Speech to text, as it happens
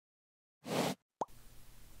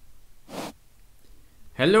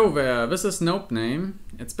Hello there, this is Nopename.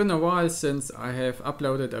 It's been a while since I have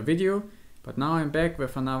uploaded a video, but now I'm back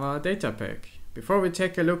with another data pack. Before we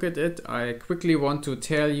take a look at it, I quickly want to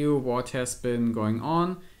tell you what has been going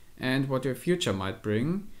on and what your future might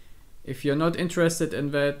bring. If you're not interested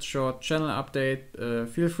in that short channel update,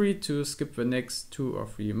 feel free to skip the next 2 or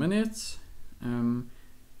 3 minutes.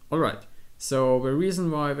 Alright. So the reason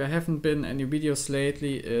why there haven't been any videos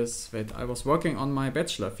lately is that I was working on my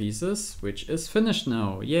bachelor thesis, which is finished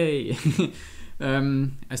now, yay!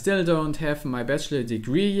 I still don't have my bachelor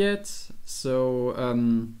degree yet, so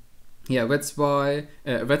yeah,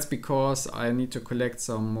 that's because I need to collect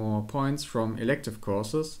some more points from elective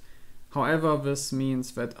courses. However, this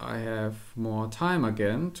means that I have more time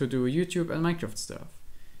again to do YouTube and Minecraft stuff.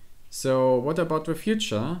 So what about the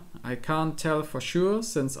future? I can't tell for sure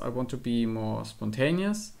since I want to be more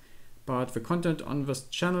spontaneous, but the content on this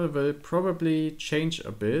channel will probably change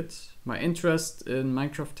a bit. My interest in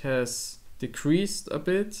Minecraft has decreased a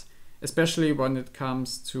bit, especially when it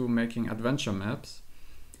comes to making adventure maps.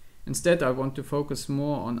 Instead, I want to focus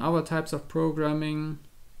more on other types of programming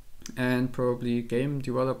and probably game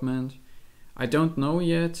development. I don't know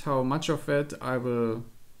yet how much of that I will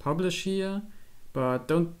publish here, but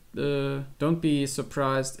don't be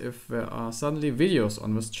surprised if there are suddenly videos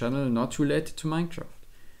on this channel not related to Minecraft.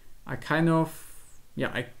 I kind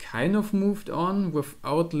of moved on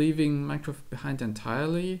without leaving Minecraft behind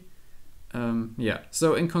entirely.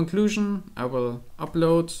 So in conclusion, I will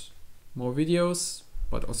upload more videos,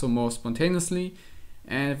 but also more spontaneously,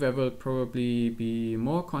 and there will probably be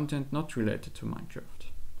more content not related to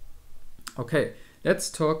Minecraft. Okay, let's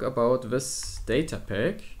talk about this data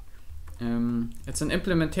pack. It's an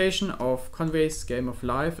implementation of Conway's Game of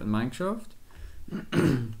Life in Minecraft.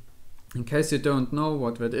 In case you don't know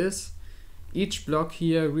what that is, each block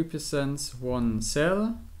here represents one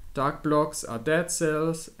cell. Dark blocks are dead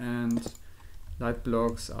cells and light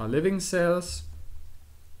blocks are living cells.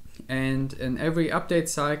 And in every update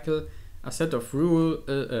cycle, a set of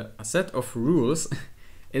rules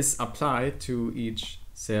is applied to each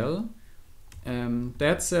cell.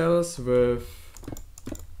 Dead cells with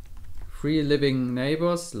 3 living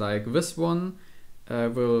neighbors like this one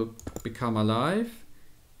will become alive.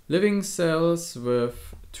 Living cells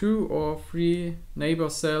with 2 or 3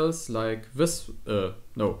 neighbor cells like this, this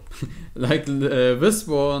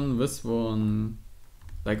one,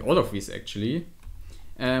 like all of these actually,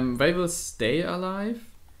 they will stay alive,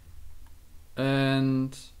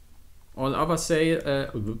 and all other cells,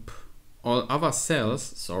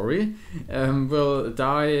 will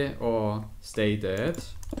die or stay dead.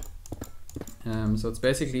 So it's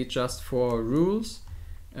basically just 4 rules.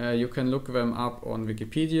 You can look them up on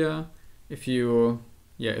Wikipedia if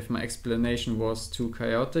my explanation was too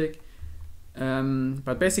chaotic.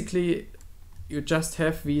 But basically you just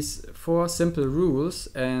have these 4 simple rules,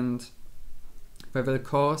 and they will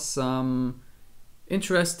cause some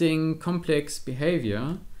interesting complex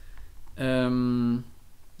behavior. Often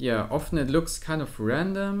it looks kind of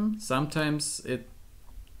random, sometimes it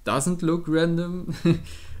doesn't look random.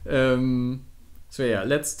 So yeah,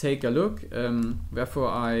 let's take a look. Therefore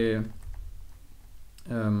I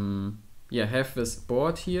have this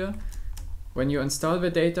board here. When you install the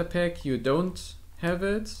data pack, you don't have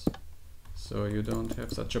it, so you don't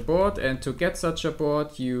have such a board, and to get such a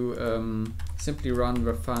board you simply run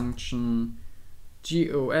the function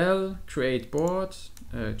gol create board.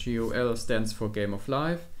 Gol stands for Game of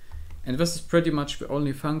Life, and this is pretty much the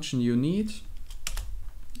only function you need,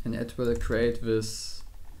 and it will create this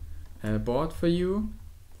board for you.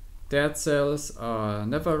 Dead cells are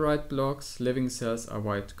netherite blocks, living cells are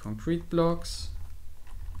white concrete blocks.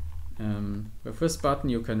 With this button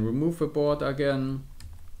you can remove the board again.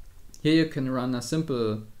 Here you can run a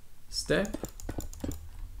simple step.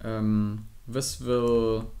 This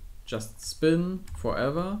will just spin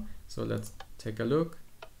forever, so let's take a look.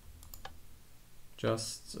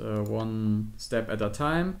 Just one step at a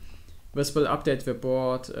time. This will update the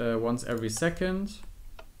board once every second,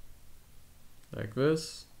 like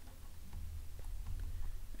this,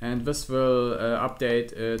 and this will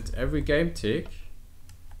update it every game tick,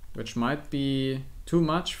 which might be too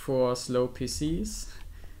much for slow PCs.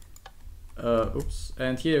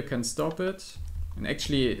 And here you can stop it, and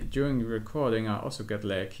actually during the recording I also get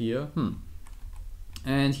lag here.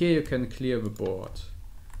 And here you can clear the board.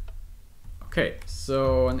 Okay,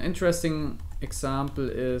 so an interesting example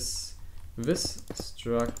is this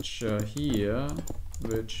structure here,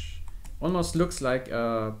 which almost looks like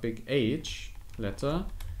a big H letter.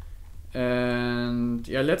 And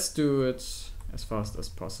yeah, let's do it as fast as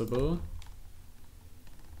possible.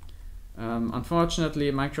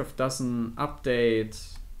 Unfortunately, Minecraft doesn't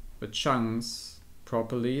update the chunks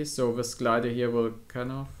properly, so this glider here will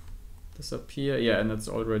kind of disappear. Yeah, and it's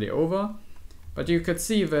already over. But you could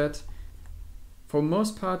see that for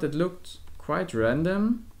most part it looked quite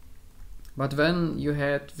random. But when you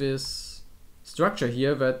had this structure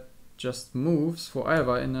here that just moves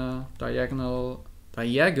forever in a diagonal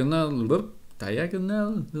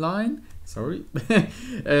line, sorry.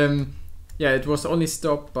 Yeah, it was only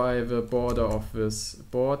stopped by the border of this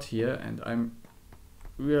board here, and I'm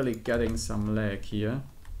really getting some lag here.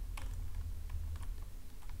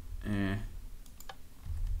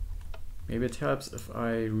 Maybe it helps if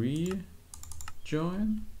I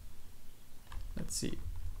rejoin. Let's see.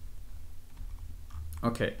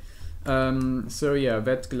 Okay, so yeah,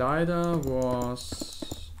 that glider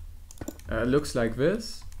was looks like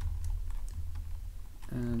this,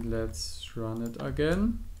 and let's run it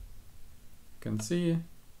again. You can see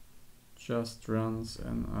just runs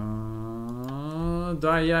in a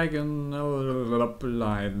diagonal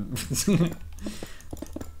line.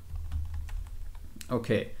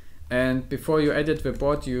 Okay, and before you edit the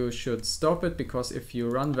board you should stop it, because if you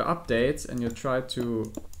run the updates and you try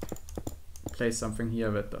to place something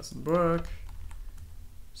here, that doesn't work.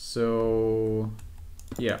 So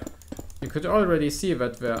yeah, you could already see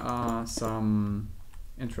that there are some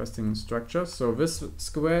interesting structures. So this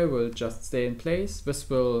square will just stay in place, this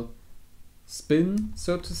will spin,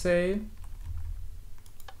 so to say,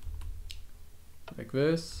 like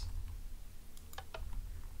this.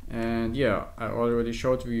 And yeah, I already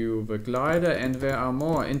showed you the glider, and there are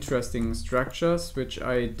more interesting structures which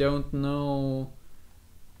I don't know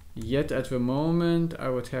yet at the moment. I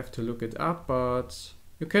would have to look it up, but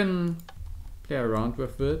you can play around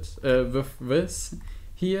with it, with this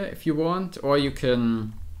here if you want, or you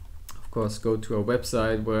can of course go to a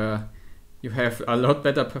website where you have a lot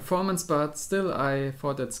better performance, but still I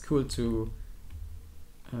thought it's cool to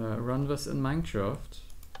run this in Minecraft.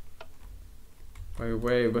 By the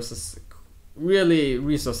way, this is really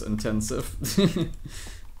resource intensive.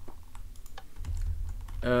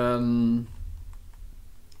 But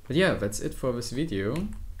yeah, that's it for this video.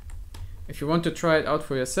 If you want to try it out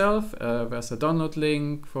for yourself, there's a download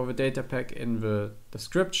link for the data pack in the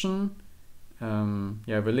description.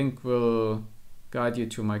 Yeah, the link will guide you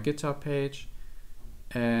to my GitHub page.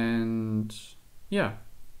 And yeah,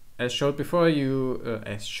 as shown before, you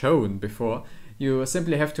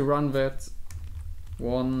simply have to run that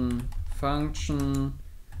one function,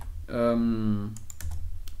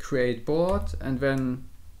 create board, and then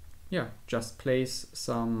yeah, just place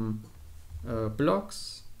some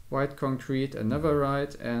blocks, white concrete and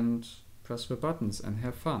netherite, and press the buttons and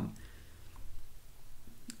have fun.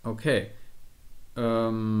 Okay,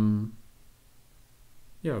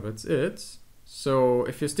 yeah, that's it. So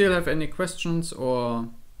if you still have any questions or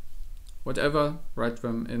whatever, write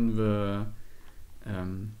them in the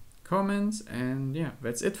comments. And yeah,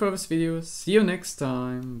 that's it for this video. See you next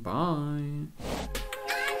time. Bye.